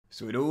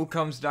So it all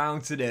comes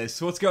down to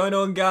this. What's going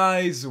on,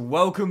 guys?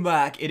 Welcome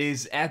back. It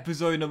is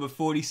episode number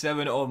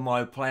 47 of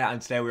my player,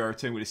 and today we are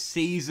returning with a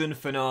season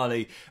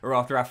finale. Or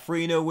after our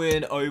 3-0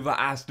 win over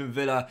Aston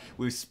Villa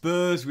with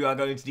Spurs, we are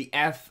going to the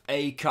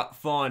FA Cup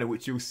final,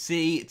 which you'll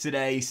see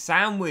today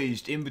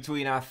sandwiched in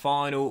between our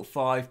final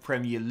 5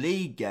 Premier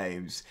League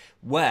games,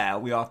 where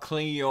we are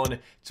clinging on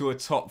to a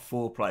top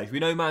 4 place. We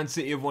know Man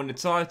City have won the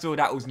title,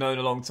 that was known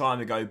a long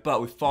time ago,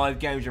 but with 5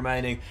 games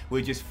remaining,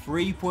 we're just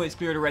 3 points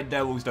clear of the Red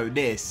Devils, though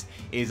this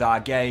is our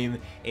game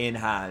in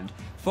hand.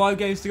 5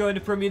 games to go in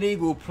the Premier League,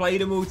 we'll play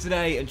them all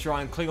today and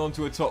try and cling on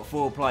to a top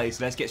 4 place.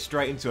 Let's get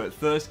straight into it.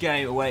 First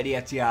game away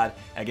at the Etihad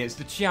against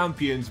the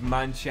champions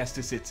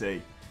Manchester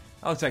City.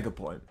 I'll take a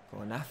point.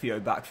 Got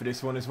Nafio back for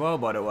this one as well,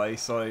 by the way,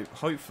 so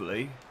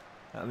hopefully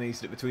that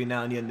means that between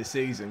now and the end of the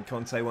season,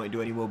 Conte won't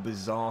do any more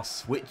bizarre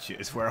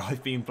switches where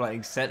I've been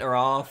playing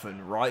centre-half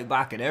and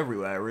right-back and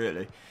everywhere,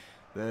 really.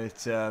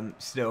 But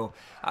still,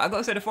 I've got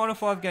to say, the final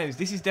 5 games,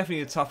 this is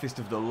definitely the toughest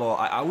of the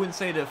lot. I wouldn't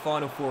say the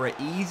final 4 are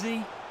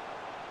easy,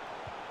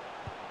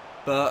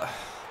 but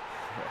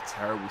what a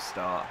terrible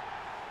start.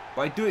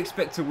 But I do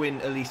expect to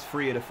win at least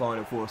 3 of the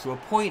final 4, so a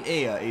point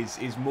here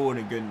is more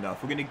than good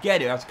enough. We're going to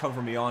get it, I have to come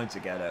from behind to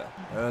get it.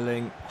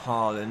 Erling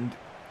Haaland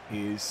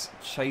is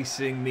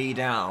chasing me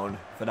down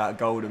for that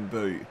golden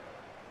boot,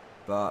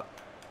 but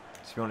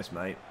to be honest,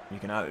 mate, you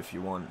can have it if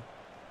you want.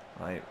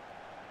 Like,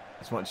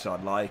 as much as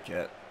I'd like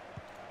it,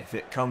 if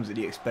it comes at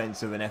the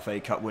expense of an FA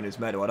Cup winners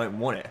medal, I don't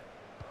want it.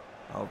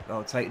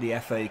 I'll take the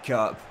FA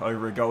Cup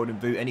over a golden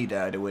boot any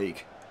day of the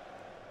week.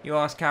 You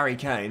ask Harry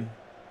Kane,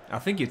 I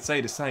think you'd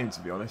say the same,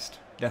 to be honest.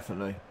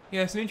 Definitely.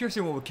 Yeah, it's an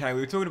interesting one with Kane.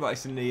 We were talking about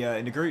this in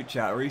the group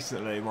chat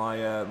recently.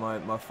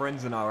 My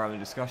friends and I were having a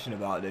discussion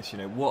about this. You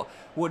know,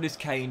 what does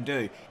Kane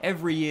do?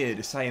 Every year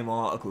the same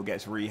article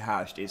gets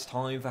rehashed. It's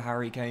time for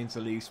Harry Kane to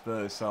leave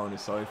Spurs, so on and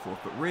so forth.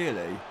 But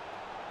really,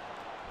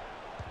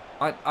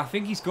 I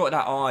think he's got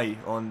that eye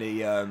on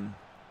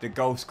the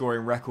goal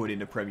scoring record in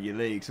the Premier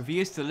League. So if he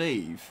is to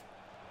leave,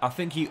 I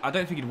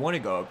don't think he'd want to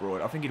go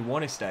abroad. I think he'd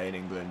want to stay in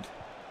England.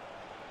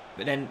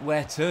 But then,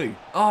 where to?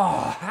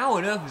 Oh, how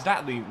on earth has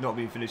that not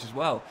been finished as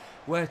well?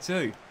 Where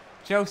to?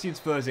 Chelsea and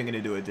Spurs ain't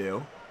going to do a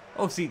deal.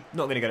 Obviously,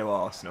 not going to go to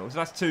Arsenal, so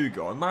that's 2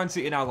 gone. Man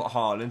City now got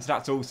Haaland, so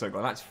that's also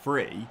gone. That's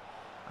 3.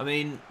 I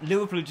mean,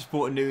 Liverpool have just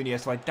bought a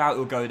Nunez, so I doubt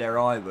he'll go there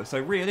either. So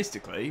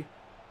realistically,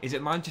 is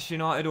it Manchester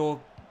United or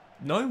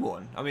no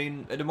one? I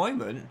mean, at the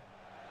moment,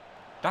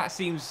 that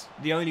seems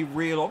the only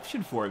real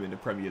option for him in the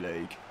Premier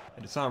League.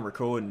 At the time I'm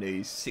recording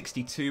these,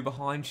 62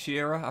 behind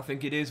Shearer, I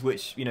think it is,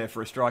 which, you know,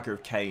 for a striker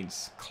of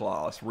Kane's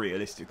class,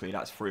 realistically,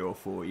 that's 3 or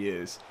 4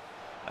 years.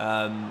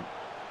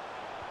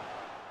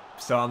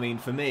 So, I mean,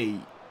 for me,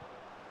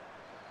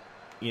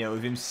 you know,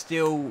 with him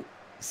still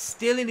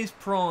in his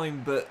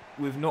prime, but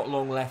with not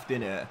long left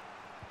in it,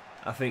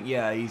 I think,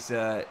 yeah, he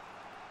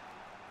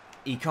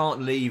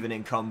can't leave and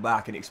then come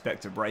back and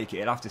expect to break it.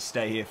 He'll have to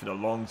stay here for the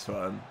long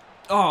term.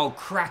 Oh,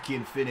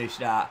 cracking finish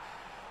that.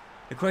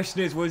 The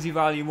question is, what does he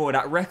value more?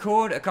 That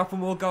record? A couple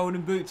more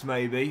golden boots,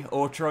 maybe?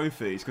 Or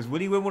trophies? Because will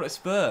he win one at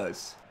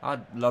Spurs?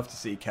 I'd love to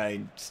see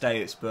Kane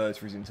stay at Spurs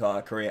for his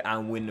entire career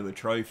and win them a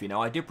trophy.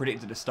 Now, I did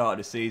predict at the start of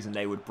the season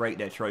they would break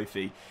their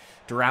trophy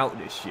drought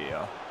this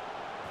year.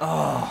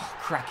 Oh,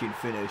 cracking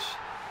finish.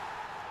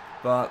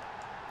 But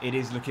it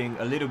is looking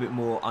a little bit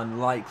more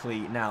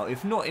unlikely now.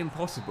 If not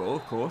impossible,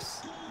 of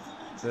course.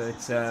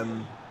 But,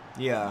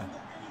 yeah.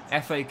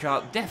 FA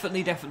Cup,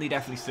 definitely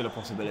still a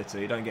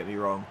possibility. Don't get me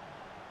wrong.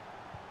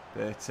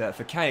 But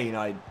for Kane,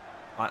 I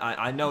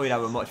know he'd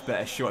have a much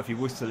better shot if he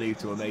was to leave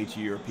to a major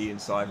European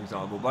side, for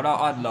example. But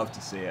I'd love to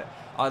see it.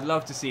 I'd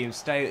love to see him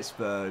stay at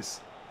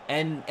Spurs,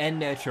 end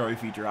their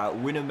trophy drought,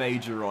 win a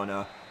major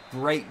honour,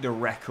 break the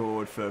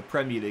record for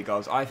Premier League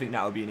goals. I think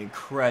that would be an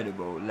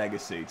incredible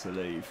legacy to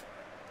leave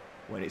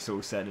when it's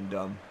all said and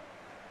done.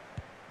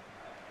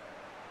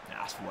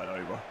 That's well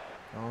over.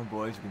 Come on,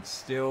 boys, we can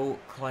still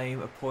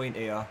claim a point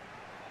here.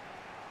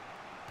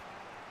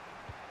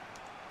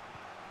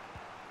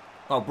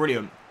 Oh,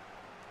 brilliant.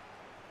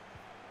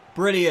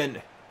 Brilliant.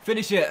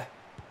 Finish it.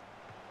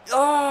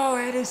 Oh,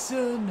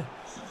 Edison.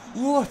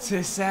 What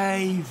a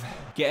save.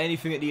 Get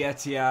anything at the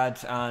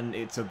Etihad and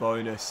it's a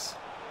bonus.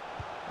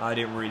 I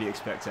didn't really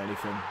expect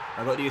anything.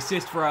 I got the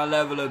assist for our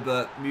leveller,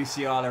 but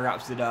Musiala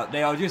wraps it up.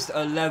 They are just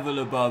a level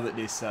above at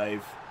this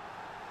save.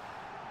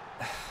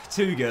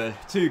 Too good.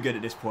 Too good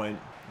at this point.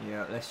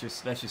 Yeah, let's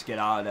just get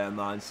out of there,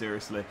 man.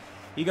 Seriously.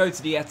 You go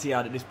to the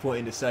Etihad at this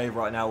point in the save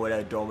right now where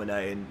they're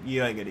dominating,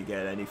 you ain't going to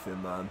get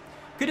anything, man.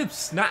 Could have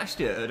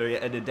snatched it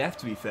at the death,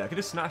 to be fair. Could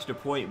have snatched a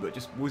point, but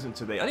just wasn't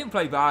to be. I didn't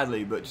play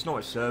badly, but just not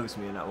much service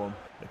me in that one.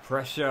 The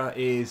pressure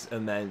is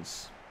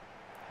immense.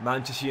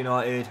 Manchester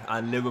United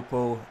and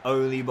Liverpool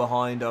only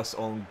behind us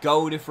on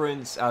goal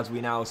difference as we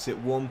now sit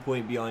 1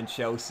 point behind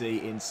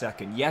Chelsea in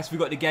second. Yes, we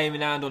got the game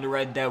in hand on the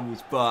Red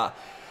Devils, but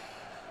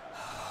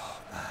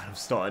man, I'm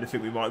starting to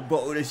think we might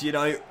bottle this, you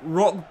know.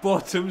 Rock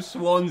bottom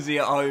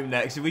Swansea at home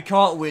next. If we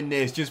can't win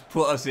this, just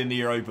put us in the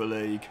Europa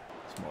League.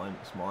 It's mine,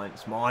 it's mine,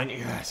 it's mine.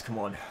 Yes, come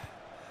on.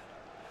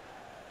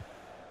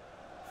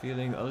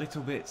 Feeling a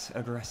little bit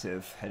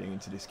aggressive heading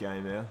into this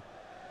game here.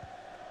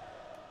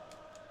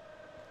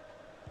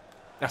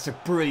 That's a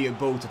brilliant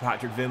ball to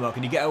Patrick Vimmer.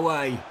 Can you get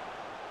away?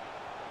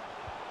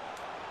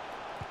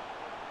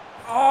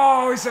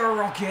 Oh, it's a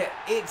rocket.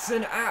 It's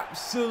an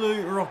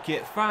absolute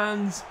rocket.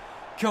 Fans,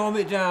 calm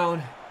it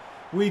down.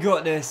 We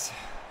got this.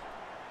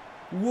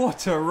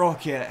 What a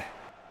rocket.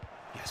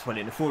 Yes, went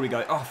in. Before we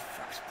go. Oh,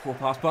 fuck, poor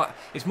pass, but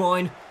it's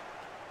mine.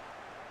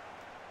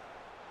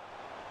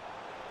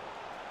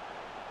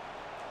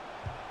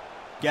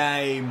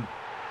 Game.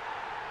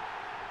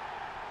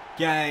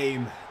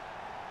 Game.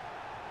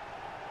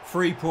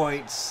 3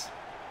 points.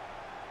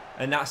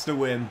 And that's the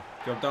win.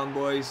 Job done,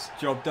 boys.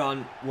 Job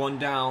done. 1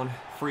 down.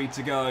 3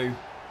 to go. And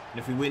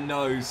if we win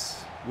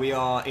those, we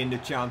are in the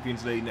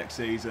Champions League next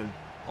season.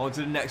 On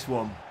to the next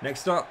one.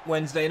 Next up,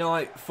 Wednesday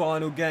night,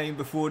 final game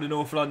before the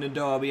North London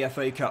Derby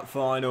FA Cup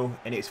final.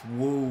 And it's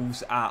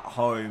Wolves at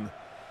home.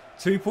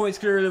 2 points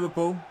clear of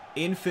Liverpool.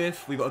 In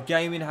 5th, we've got a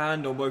game in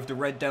hand on both the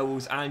Red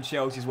Devils and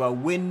Chelsea as well.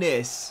 Win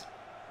this,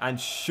 and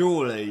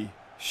surely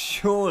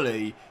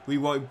we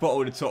won't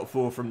bottle the top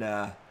 4 from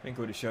there. I think I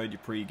would have showed you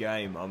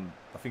pre-game.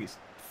 I think it's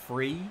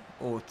 3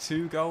 or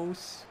 2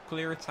 goals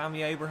clear of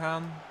Tammy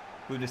Abraham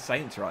with the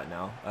Saints right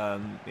now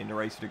in the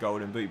race for the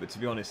Golden Boot. But to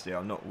be honest here,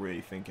 I'm not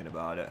really thinking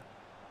about it.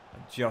 I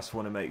just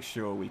want to make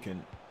sure we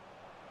can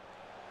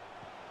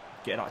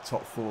get that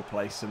top 4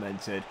 place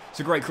cemented. It's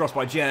a great cross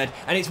by Jed,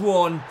 and it's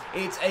one.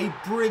 It's a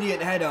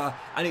brilliant header,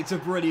 and it's a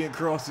brilliant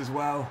cross as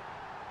well.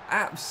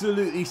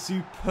 Absolutely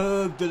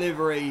superb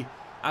delivery.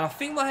 And I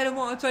think my header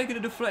might have taken a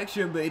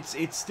deflection, but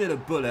it's still a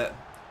bullet.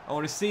 I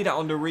want to see that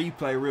on the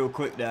replay real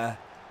quick there.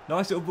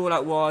 Nice little ball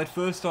out wide.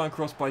 First time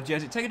cross by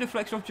Jez. It take a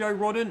deflection off Joe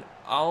Rodden?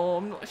 Oh,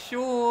 I'm not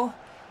sure.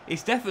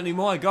 It's definitely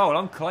my goal.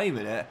 I'm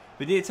claiming it.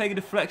 But did it take a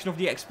deflection off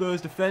the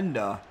ex-Spurs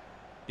defender?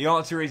 The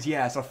answer is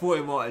yes. I thought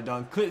it might have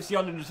done. Clips the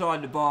under the side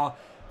of the bar,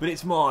 but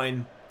it's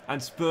mine.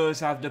 And Spurs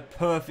have the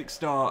perfect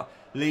start,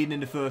 leading in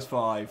the first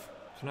 5.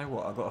 Do you know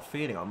what? I've got a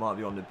feeling I might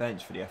be on the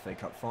bench for the FA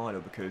Cup final,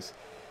 because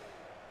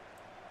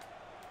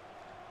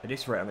at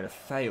this rate I'm going to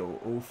fail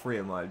all 3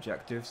 of my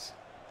objectives.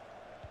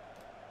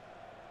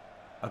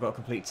 I've got to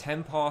complete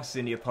 10 passes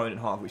in the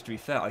opponent half, which, to be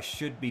fair, I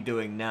should be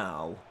doing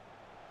now.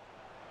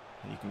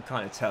 And you can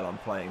kind of tell I'm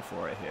playing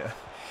for it here.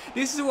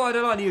 This is why I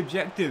don't like the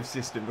objective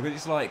system, because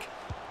it's like,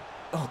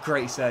 oh,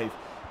 great save.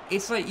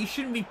 It's like you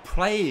shouldn't be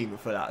playing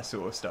for that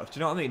sort of stuff. Do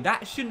you know what I mean?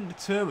 That shouldn't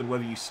determine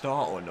whether you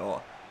start or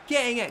not.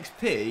 Getting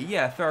XP,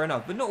 yeah, fair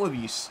enough, but not whether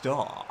you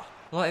start.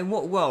 Like, in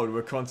what world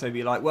would Conte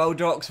be like, well,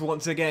 Docs,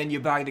 once again, you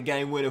bagged a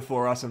game winner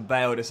for us and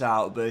bailed us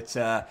out, but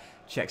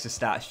checks the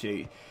stat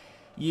sheet.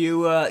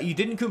 You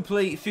didn't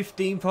complete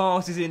 15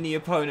 passes in the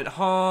opponent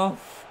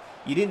half.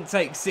 You didn't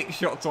take 6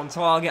 shots on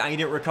target, and you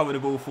didn't recover the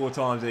ball 4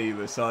 times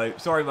either. So,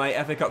 sorry,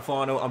 mate, FA Cup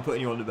final, I'm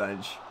putting you on the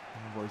bench.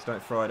 Oh, boys,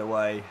 don't throw it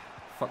away.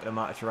 Fuck the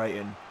match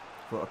rating.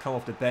 But I'll come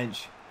off the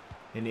bench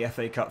in the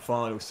FA Cup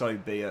final, so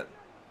be it.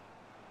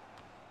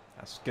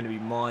 That's going to be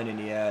mine in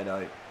the air,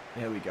 though.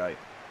 There we go.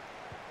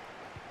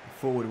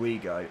 Forward we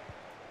go.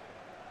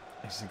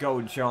 It's a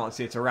golden chance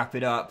here to wrap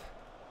it up.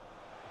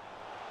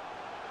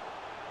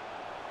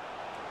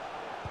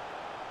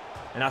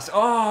 And that's...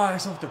 oh,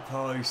 it's off the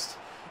post.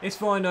 It's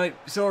fine, though.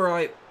 It's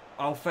alright.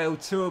 I'll fail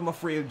 2 of my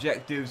 3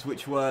 objectives,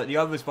 which were... the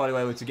others, by the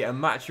way, were to get a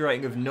match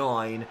rating of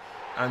 9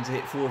 and to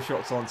hit 4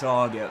 shots on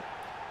target.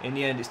 In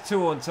the end, it's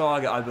 2 on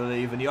target, I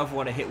believe, and the other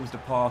one I hit was the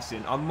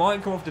passing. I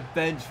might come off the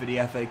bench for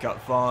the FA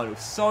Cup final.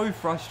 So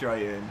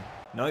frustrating.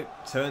 Nope,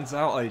 turns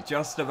out I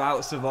just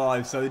about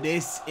survived. So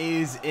this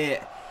is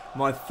it.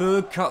 My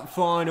 3rd cup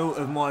final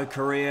of my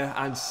career,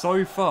 and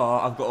so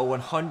far I've got a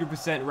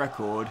 100%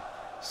 record,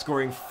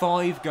 scoring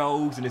 5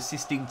 goals and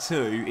assisting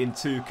 2 in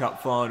 2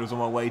 cup finals on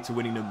my way to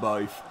winning them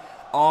both.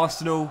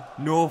 Arsenal,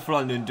 North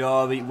London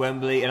Derby,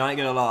 Wembley, and I ain't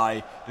gonna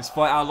lie,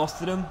 despite our loss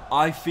to them,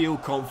 I feel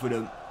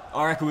confident.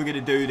 I reckon we're going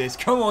to do this.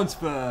 Come on,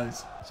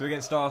 Spurs! So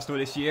against Arsenal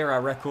this year,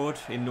 our record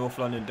in North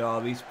London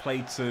derbies,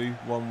 played 2,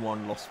 won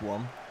 1, lost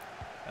 1.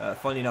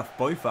 Funnily enough,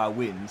 both our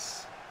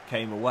wins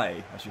came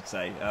away, I should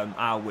say.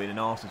 Our win and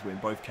Arsenal's win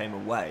both came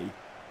away.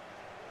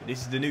 But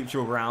this is the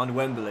neutral ground,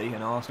 Wembley,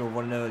 and Arsenal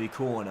won an early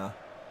corner.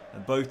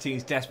 And both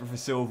teams desperate for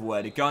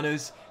silverware. The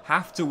Gunners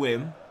have to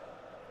win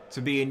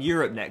to be in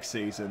Europe next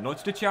season. Not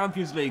just the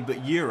Champions League,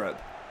 but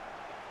Europe.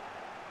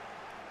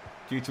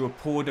 Due to a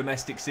poor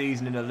domestic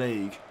season in the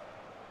league.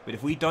 But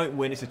if we don't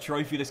win, it's a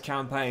trophyless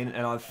campaign,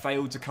 and I've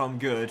failed to come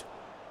good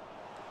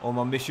on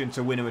my mission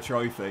to win him a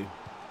trophy.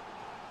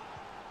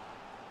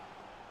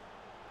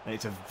 And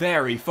it's a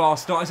very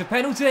fast start. It's a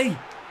penalty!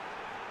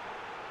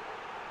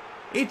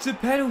 It's a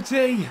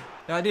penalty!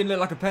 That didn't look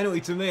like a penalty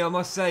to me, I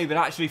must say, but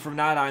actually from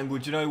that angle,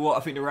 do you know what?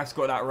 I think the ref's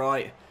got that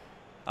right.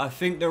 I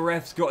think the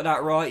ref's got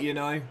that right, you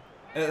know.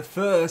 At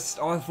first,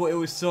 I thought it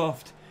was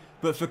soft.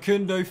 But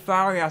Facundo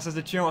Farias has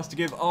a chance to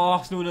give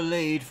Arsenal the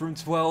lead from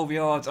 12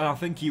 yards, and I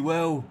think he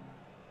will.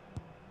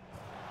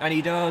 And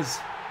he does.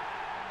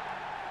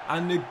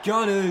 And the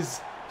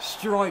Gunners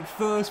strike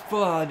first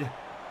blood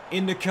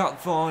in the cup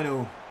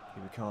final.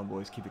 Keep it calm,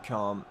 boys. Keep it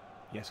calm.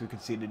 Yes, we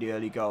conceded the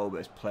early goal, but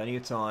there's plenty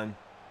of time.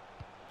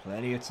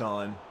 Plenty of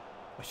time.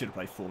 I should have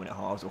played 4-minute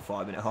halves or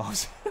 5-minute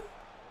halves.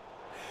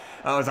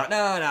 I was like,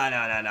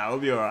 no, we'll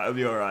be alright, we'll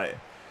be alright.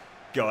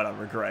 God, I'm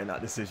regretting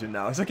that decision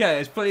now. It's okay,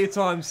 there's plenty of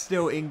time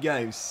still in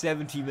game.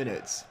 70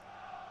 minutes.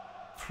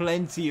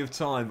 Plenty of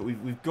time, but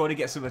we've got to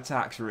get some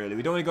attacks, really.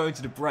 We don't want to go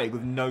into the break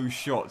with no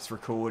shots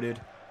recorded.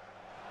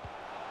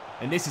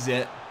 And this is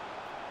it.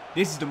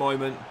 This is the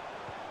moment.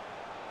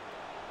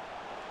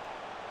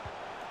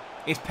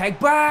 It's pegged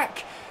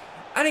back!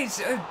 And it's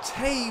a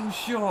tame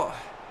shot.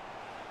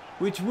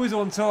 Which was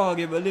on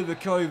target, but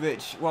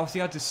Livakovic, whilst he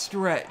had to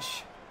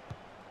stretch,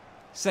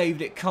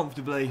 saved it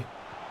comfortably.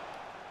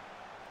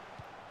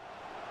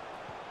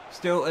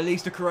 Still, at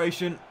least a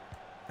Croatian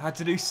had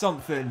to do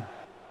something.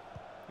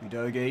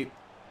 Udogi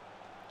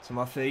to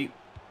my feet.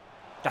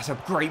 That's a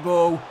great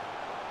ball.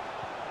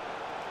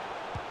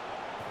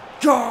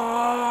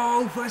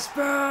 Goal for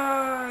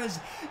Spurs!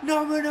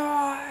 Number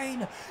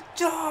 9,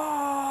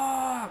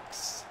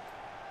 Ducks!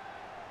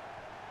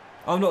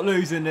 I'm not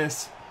losing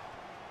this.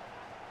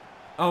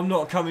 I'm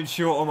not coming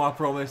short on my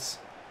promise.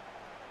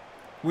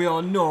 We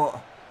are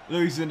not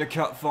losing the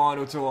cup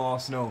final to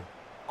Arsenal.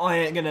 I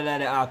ain't going to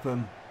let it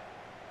happen.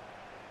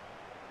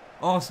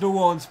 Arsenal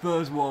 1,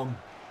 Spurs 1.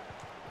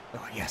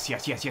 Oh, yes.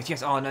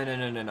 Oh, no.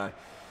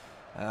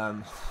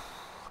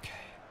 Okay.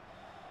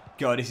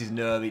 God, this is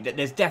nervy.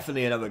 There's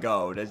definitely another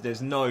goal.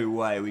 There's no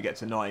way we get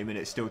to 90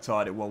 minutes still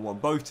tied at 1-1.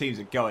 Both teams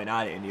are going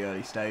at it in the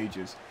early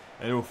stages.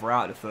 And all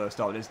throughout the first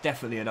half. There's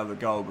definitely another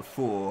goal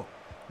before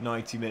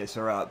 90 minutes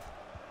are up.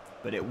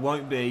 But it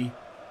won't be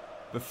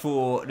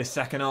before the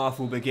second half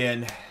will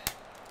begin.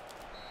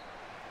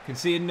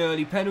 Conceded an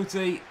early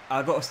penalty.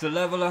 I got us the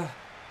leveller.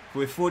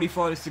 With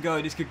 45 minutes to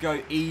go, this could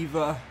go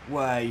either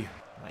way.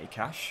 Matty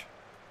Cash.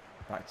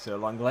 Back to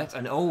Langlet.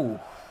 And oh.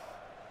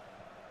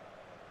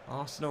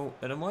 Arsenal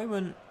at the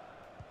moment.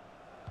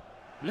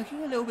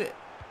 Looking a little bit.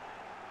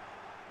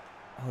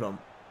 Hold on.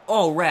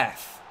 Oh,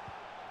 ref.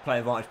 Play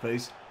advantage,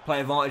 please.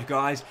 Play advantage,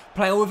 guys.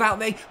 Play on without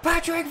me.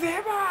 Patrick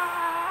Vieira!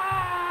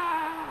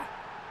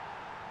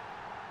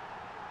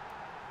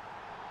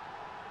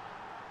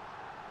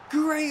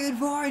 Great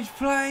advantage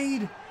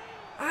played.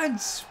 And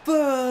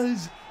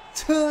Spurs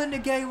turn the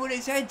game on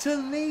its head to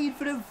lead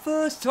for the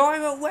first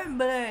time at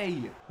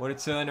Wembley. What a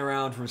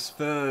turnaround from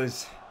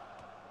Spurs.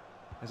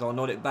 As I'll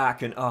nod it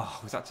back and... Oh,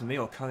 was that to me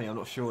or Cunny? I'm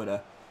not sure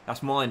there.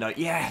 That's mine though.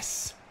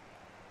 Yes!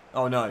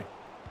 Oh no.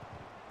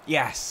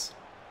 Yes!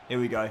 Here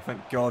we go.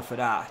 Thank God for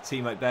that.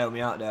 Teammate bailed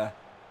me out there.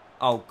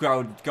 Oh,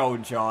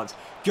 golden chance.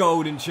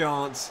 Golden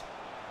chance.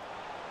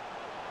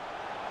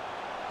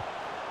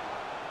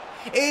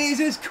 It is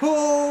as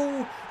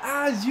cool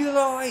as you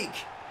like.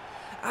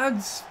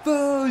 And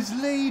Spurs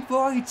lead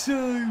by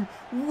 2.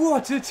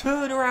 What a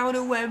turnaround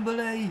at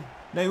Wembley.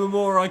 Name a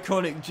more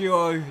iconic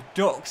duo,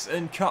 Docks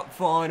and Cup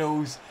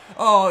finals.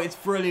 Oh, it's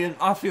brilliant.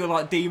 I feel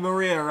like Di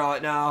Maria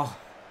right now.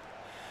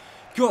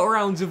 Got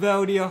around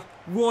Zveldia,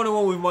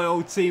 1-1 with my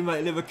old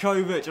teammate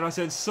Livakovic, and I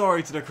said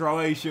sorry to the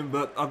Croatian,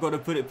 but I've got to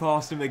put it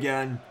past him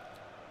again.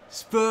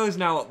 Spurs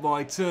now up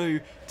by 2.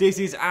 This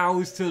is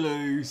ours to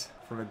lose.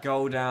 From a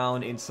goal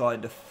down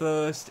inside the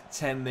first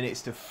 10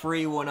 minutes to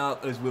 3-1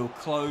 up as we'll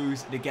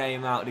close the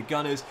game out. The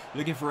Gunners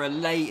looking for a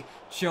late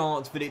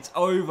chance, but it's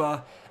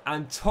over.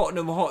 And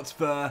Tottenham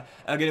Hotspur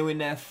are going to win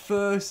their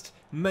first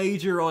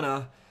major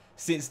honour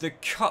since the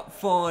Cup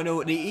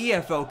final, the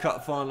EFL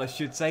Cup final I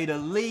should say, the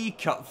League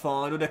Cup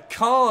final, the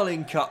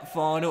Carling Cup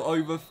final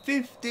over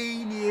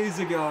 15 years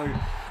ago.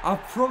 I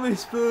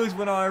promised Spurs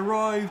when I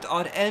arrived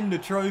I'd end the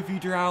trophy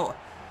drought.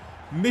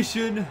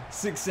 Mission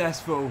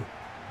successful.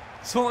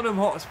 Tottenham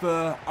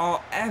Hotspur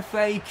are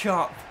FA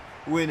Cup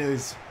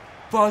winners.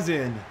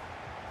 Buzzing.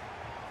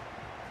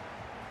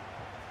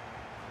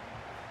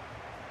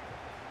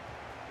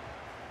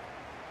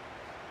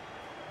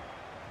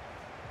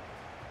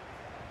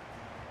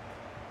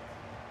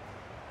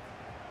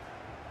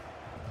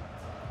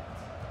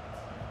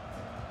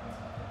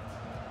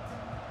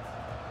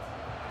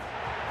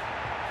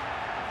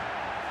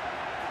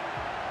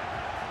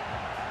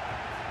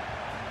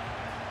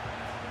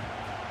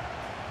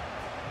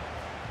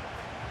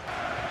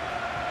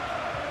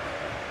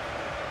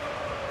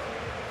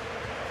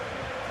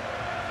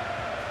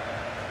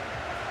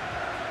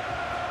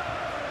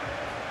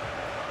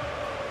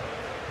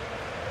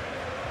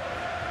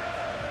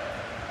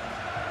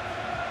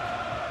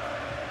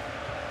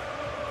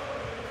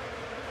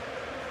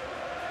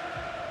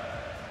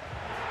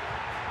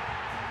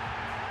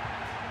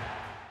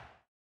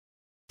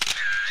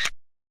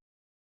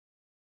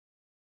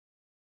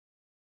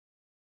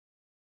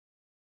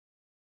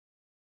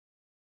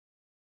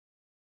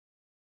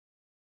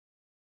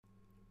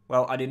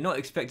 Well, I did not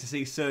expect to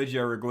see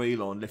Sergio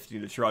Reguilon lifting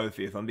the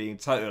trophy, if I'm being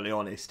totally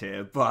honest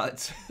here,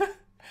 but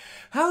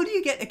how do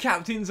you get the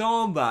captain's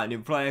armband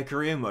in player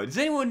career mode? Does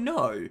anyone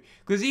know?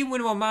 Because even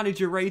when my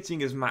manager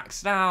rating is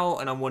maxed out,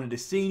 and I'm one of the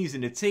seniors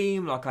in the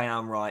team, like I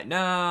am right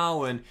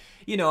now, and,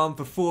 you know, I'm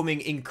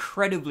performing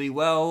incredibly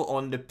well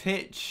on the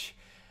pitch,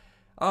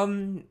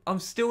 I'm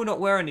still not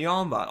wearing the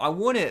armband. I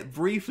won it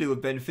briefly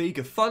with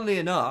Benfica, funnily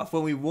enough,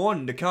 when we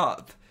won the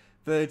cup.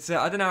 But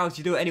I don't know how else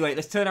you do it. Anyway,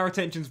 let's turn our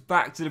attentions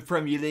back to the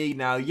Premier League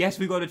now. Yes,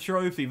 we got a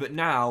trophy, but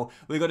now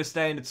we've got to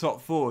stay in the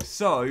top 4.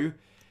 So,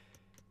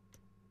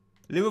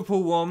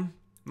 Liverpool won,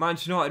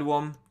 Manchester United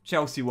won,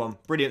 Chelsea won.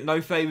 Brilliant.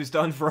 No favours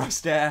done for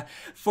us there.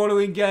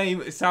 Following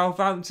game,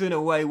 Southampton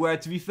away, where,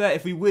 to be fair,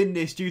 if we win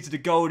this due to the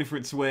goal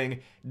difference swing,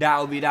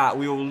 that'll be that.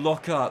 We will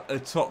lock up a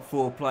top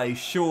 4 place,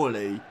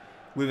 surely,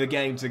 with a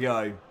game to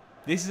go.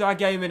 This is our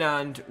game in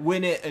hand.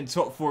 Win it and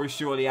top 4 is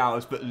surely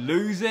ours. But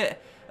lose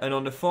it, and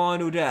on the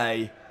final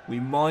day, we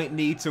might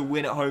need to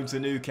win at home to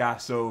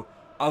Newcastle.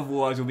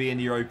 Otherwise, we'll be in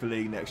the Europa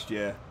League next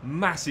year.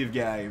 Massive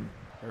game.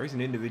 There is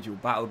an individual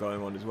battle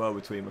going on as well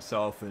between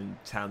myself and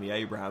Tammy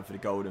Abraham for the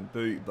Golden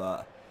Boot.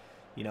 But,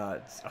 you know,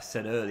 I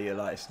said earlier,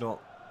 like, it's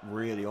not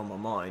really on my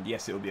mind.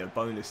 Yes, it will be a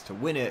bonus to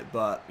win it,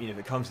 but you know, if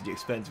it comes to the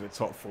expense of a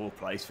top 4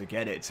 place,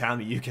 forget it.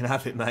 Tammy, you can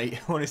have it, mate.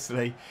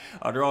 Honestly,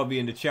 I'd rather be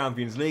in the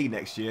Champions League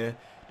next year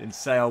than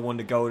say I won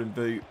the Golden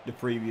Boot the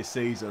previous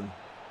season.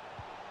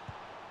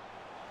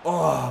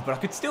 Oh, but I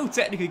could still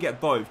technically get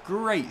both.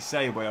 Great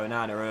save by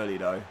Onana early,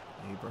 though.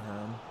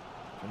 Abraham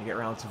trying to get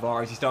around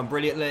Tavares. He's done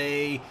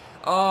brilliantly.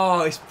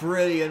 Oh, it's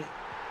brilliant.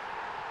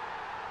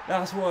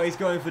 That's why he's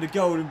going for the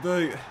Golden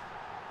Boot.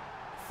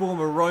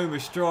 Former Roma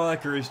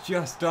striker has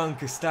just done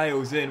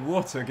Castells in.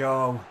 What a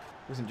goal.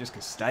 It wasn't just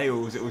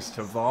Castells, it was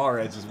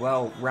Tavares as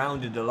well.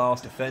 Rounded the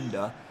last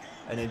defender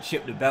and then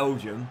chipped to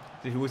Belgium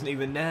as if he wasn't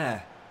even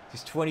there.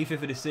 He's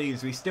 25th of the season,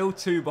 so he's still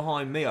 2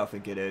 behind me, I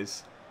think it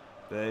is.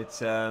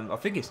 But I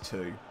think it's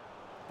 2.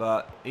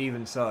 But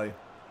even so,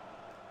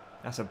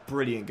 that's a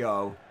brilliant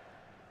goal.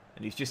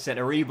 And he's just sent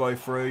Aribo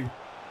through.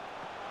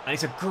 And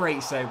it's a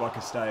great save by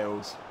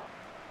Castells.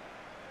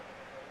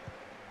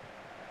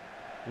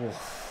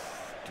 Oof.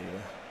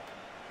 Dear.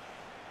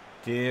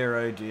 Dear,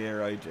 oh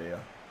dear, oh dear.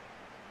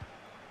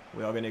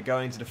 We are going to go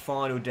into the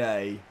final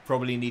day,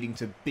 probably needing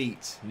to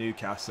beat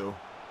Newcastle.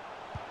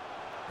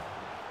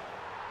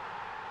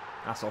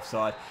 That's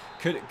offside.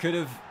 Could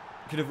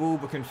have all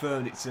but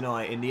confirmed it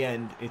tonight. In the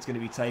end, it's going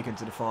to be taken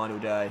to the final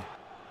day.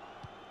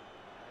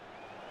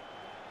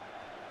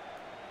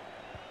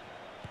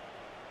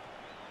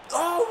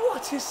 Oh,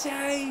 what a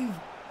save!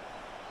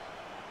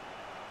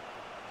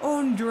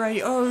 Andre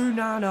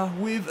Onana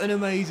with an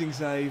amazing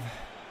save.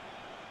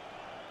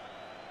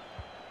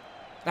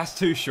 That's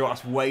too short.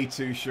 That's way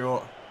too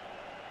short.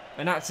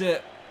 And that's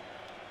it.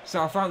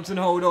 Southampton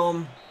hold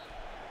on.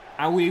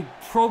 And we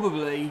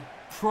probably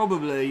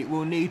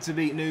will need to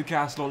beat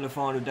Newcastle on the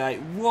final day.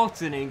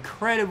 What an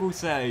incredible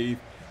save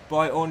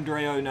by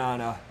Andre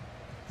Onana.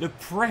 The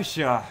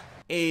pressure.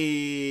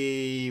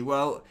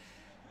 Well,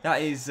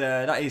 that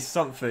is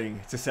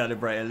something to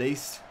celebrate at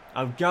least.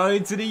 I'm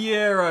going to the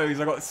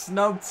Euros. I got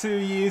snubbed 2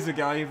 years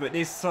ago, but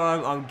this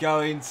time I'm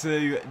going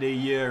to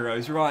the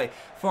Euros. Right,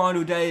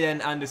 final day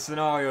then, and the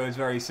scenario is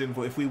very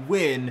simple. If we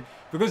win,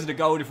 because of the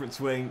goal difference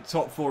swing,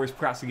 top 4 is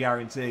practically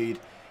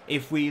guaranteed.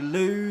 If we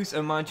lose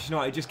and Manchester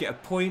United just get a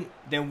point,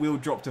 then we'll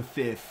drop to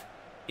 5th.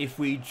 If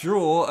we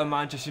draw and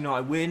Manchester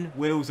United win,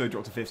 we'll also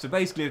drop to 5th. So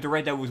basically, if the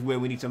Red Devils win,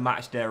 we need to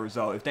match their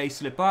result. If they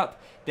slip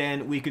up,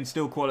 then we can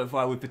still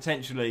qualify with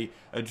potentially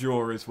a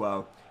draw as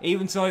well.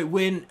 Even so,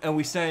 win and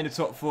we stay in the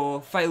top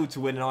 4. Failed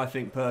to win, and I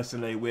think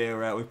personally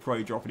we're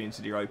probably dropping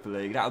into the Europa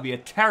League. That would be a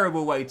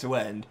terrible way to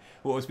end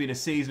what has been a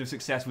season of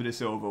success with the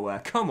silverware.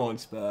 Come on,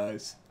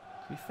 Spurs.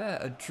 To be fair,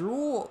 a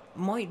draw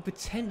might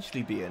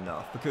potentially be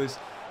enough because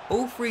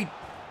all 3...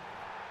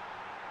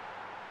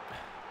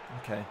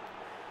 Okay.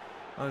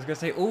 I was going to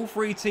say, all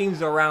 3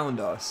 teams around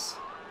us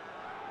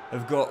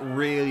have got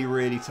really,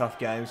 really tough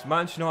games.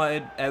 Manchester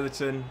United,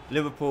 Everton,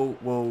 Liverpool,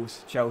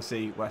 Wolves,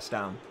 Chelsea, West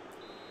Ham.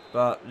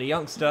 But the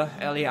youngster,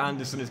 Elliot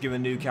Anderson, has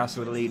given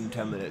Newcastle the lead in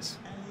 10 minutes.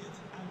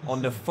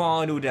 On the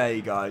final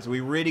day, guys, are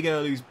we really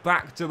going to lose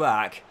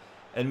back-to-back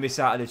and miss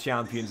out of the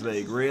Champions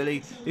League?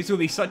 Really? This will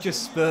be such a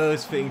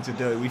Spurs thing to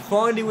do. We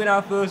finally win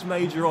our first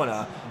major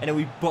honour, and then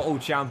we bottle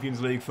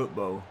Champions League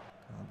football.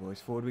 Come on,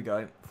 boys, forward we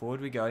go.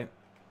 Forward we go.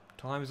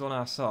 Time is on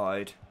our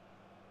side.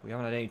 We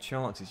haven't had any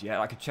chances yet.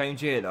 I could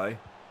change here, though.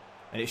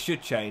 And it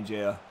should change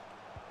here.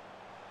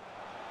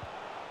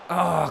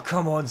 Oh,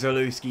 come on,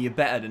 Zalewski. You're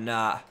better than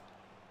that.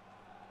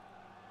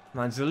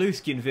 Man,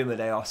 Zalewski and Wimmer,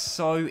 they are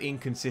so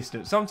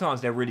inconsistent.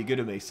 Sometimes they're really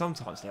good at me.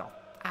 Sometimes they are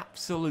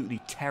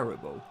absolutely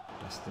terrible.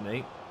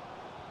 Destiny.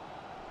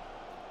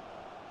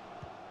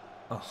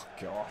 Oh,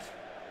 God.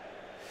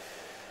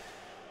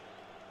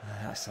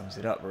 That sums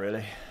it up,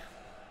 really.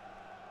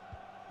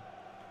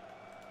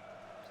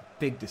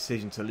 Big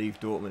decision to leave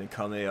Dortmund and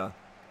come here.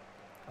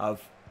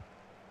 I've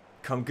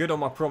come good on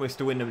my promise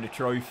to win them the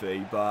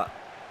trophy, but...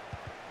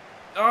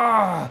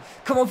 Ah!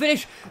 Come on,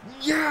 finish!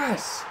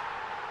 Yes!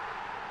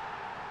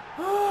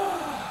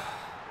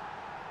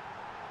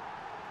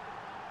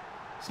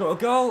 It's not a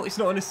goal, it's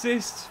not an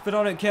assist, but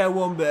I don't care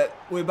one bit.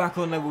 We're back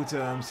on level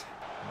terms.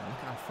 Oh, look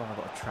how far I've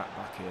got to track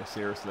back here,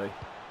 seriously.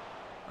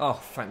 Oh,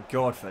 thank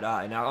God for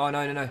that. Now, oh,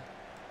 no.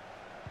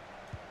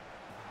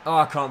 Oh,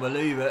 I can't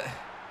believe it.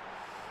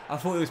 I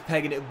thought he was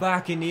pegging it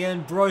back in the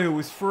end. Broja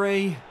was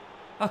free.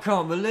 I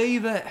can't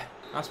believe it.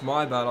 That's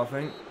my bad, I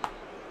think.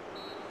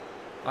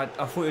 I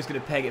thought he was going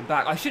to peg it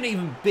back. I shouldn't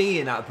even be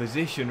in that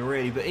position,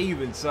 really. But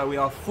even so, we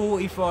are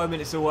 45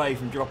 minutes away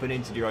from dropping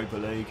into the Europa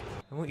League.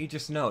 And won't you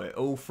just know it,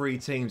 all three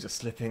teams are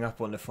slipping up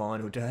on the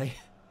final day.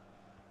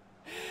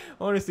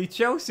 Honestly,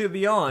 Chelsea are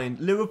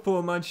behind. Liverpool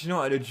and Manchester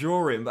United are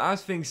drawing. But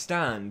as things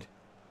stand,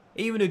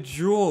 even a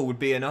draw would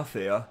be enough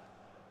here.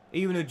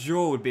 Even a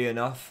draw would be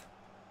enough.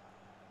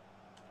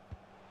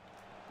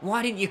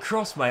 Why didn't you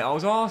cross, mate? I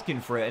was asking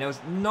for it and there was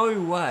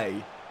no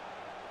way.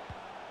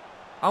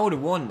 I would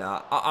have won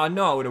that. I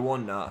know I would have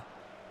won that.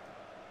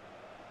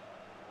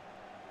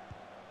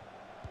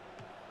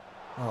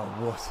 Oh,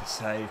 what a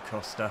save,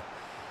 Costa.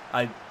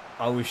 I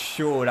was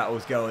sure that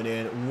was going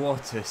in.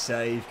 What a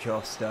save,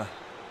 Costa.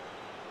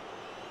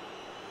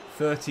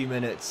 30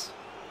 minutes.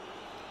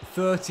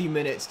 30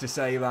 minutes to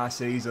save our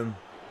season.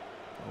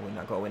 Gotta win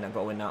that, gotta win that,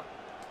 gotta win that.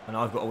 And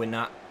I've got to win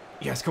that.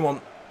 Yes, come on.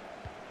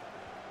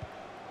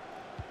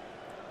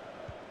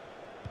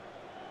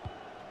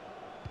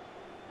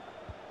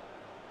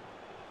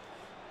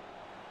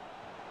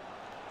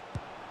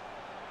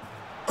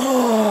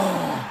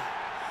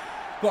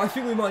 But I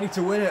think we might need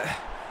to win it.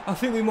 I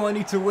think we might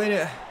need to win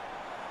it.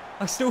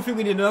 I still think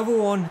we need another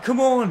one. Come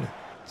on.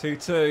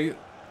 2-2.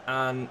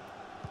 And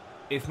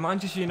if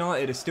Manchester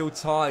United are still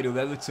tied with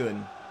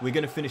Everton, we're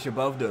going to finish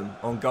above them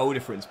on goal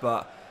difference.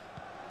 But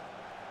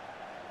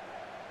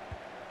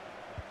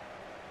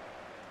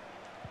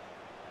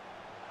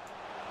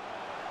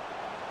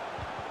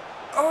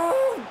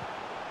oh!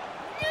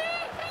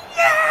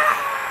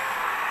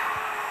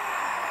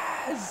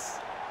 Yes!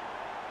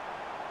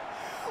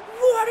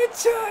 What a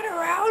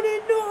turnaround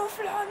in North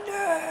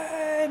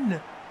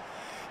London!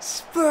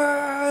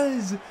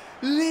 Spurs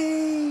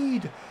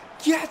lead!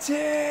 Get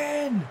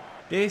in!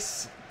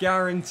 This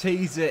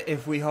guarantees it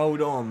if we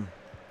hold on.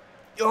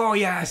 Oh,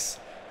 yes!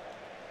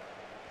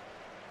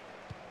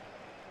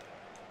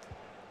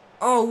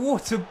 Oh,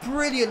 what a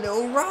brilliant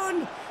little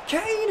run!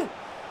 Kane!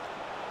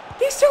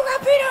 He's still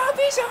wrapping up!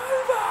 It's over!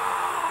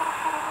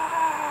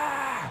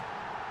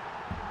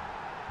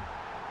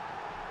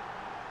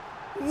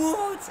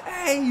 What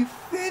a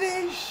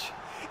finish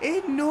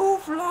in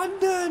North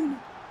London!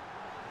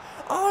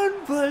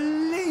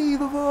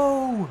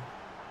 Unbelievable!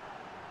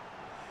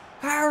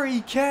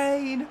 Harry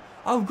Kane,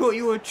 I've got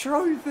you a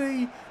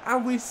trophy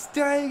and we're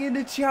staying in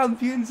the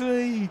Champions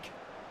League.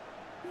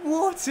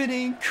 What an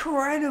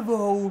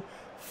incredible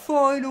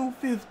final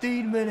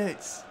 15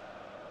 minutes.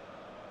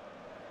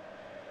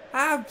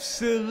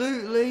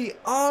 Absolutely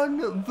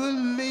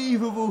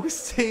unbelievable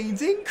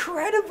scenes.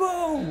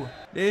 Incredible.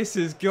 This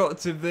has got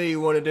to be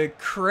one of the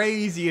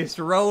craziest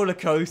roller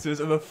coasters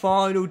of a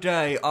final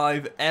day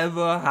I've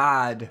ever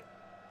had.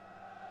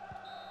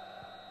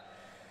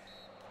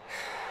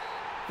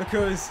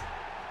 Because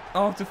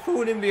after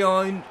falling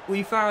behind,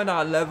 we found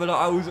our leveller.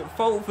 I was at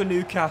fault for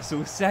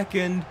Newcastle's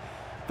second,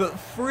 but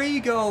 3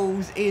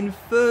 goals in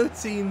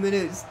 13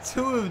 minutes,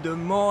 2 of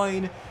them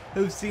mine,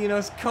 have seen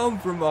us come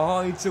from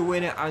behind to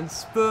win it, and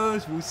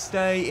Spurs will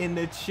stay in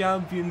the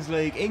Champions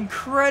League.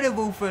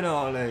 Incredible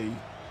finale.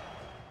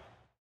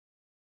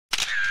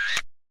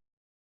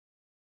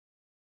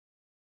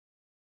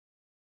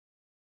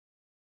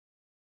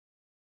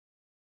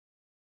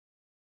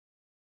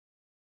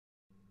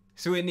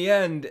 So in the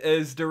end,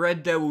 as the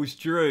Red Devils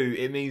drew,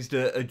 it means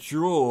that a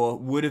draw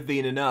would have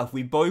been enough.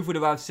 We both would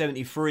have had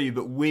 73,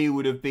 but we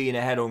would have been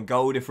ahead on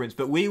goal difference.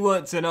 But we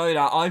weren't to know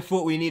that. I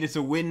thought we needed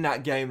to win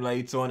that game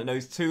later on, and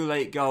those 2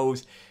 late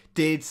goals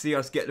did see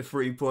us get the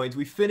 3 points.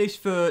 We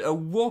finished third, a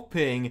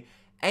whopping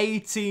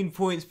 18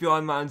 points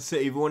behind Man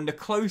City, one of the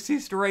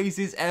closest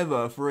races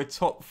ever for a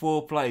top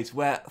 4 place,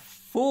 where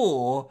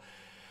 4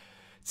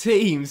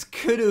 teams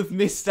could have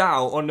missed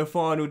out on the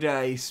final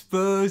day.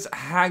 Spurs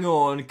hang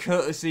on,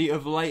 courtesy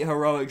of late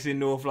heroics in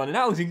North London.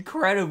 That was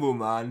incredible,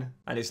 man.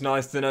 And it's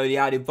nice to know the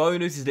added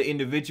bonus is that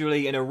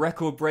individually, in a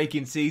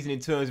record-breaking season in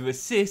terms of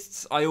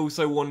assists, I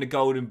also won the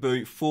Golden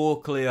Boot,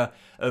 4 clear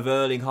of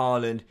Erling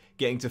Haaland,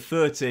 getting to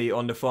 30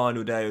 on the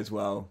final day as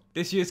well.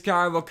 This year's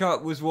Carabao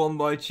Cup was won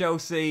by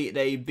Chelsea.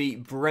 They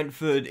beat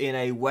Brentford in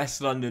a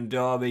West London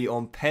derby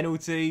on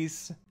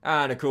penalties.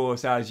 And of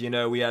course, as you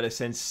know, we had a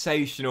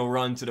sensational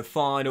run to the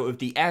final of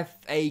the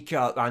FA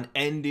Cup and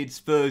ended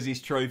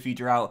Spurs' trophy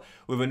drought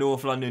with a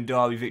North London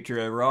derby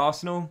victory over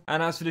Arsenal.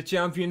 And as for the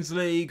Champions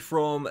League,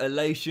 from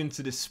elation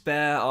to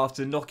despair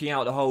after knocking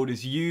out the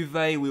holders Juve,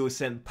 we were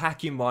sent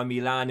packing by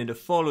Milan in the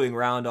following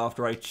round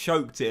after I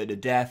choked it at the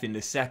death in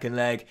the second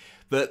leg.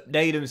 But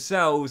they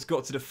themselves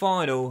got to the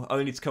final,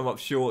 only to come up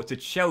short to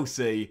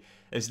Chelsea,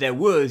 as there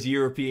was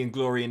European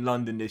glory in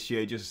London this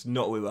year, just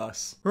not with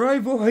us.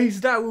 Right, boys,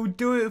 that will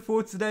do it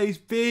for today's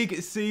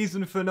big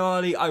season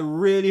finale. I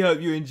really hope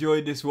you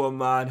enjoyed this one,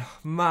 man.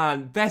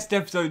 Man, best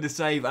episode to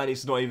save, and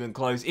it's not even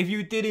close. If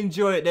you did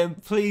enjoy it, then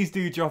please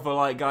do drop a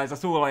like, guys.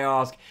 That's all I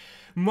ask.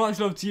 Much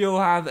love to you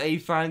all. Have a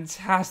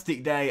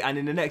fantastic day, and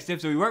in the next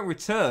episode, we won't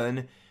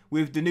return.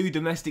 with the new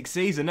domestic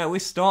season. No, we're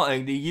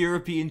starting the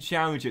European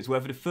Championships,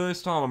 where for the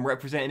first time I'm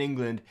representing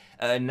England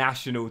at a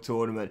national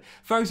tournament.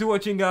 Thanks for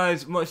watching,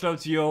 guys. Much love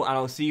to you all, and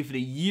I'll see you for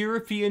the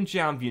European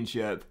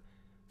Championship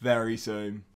very soon.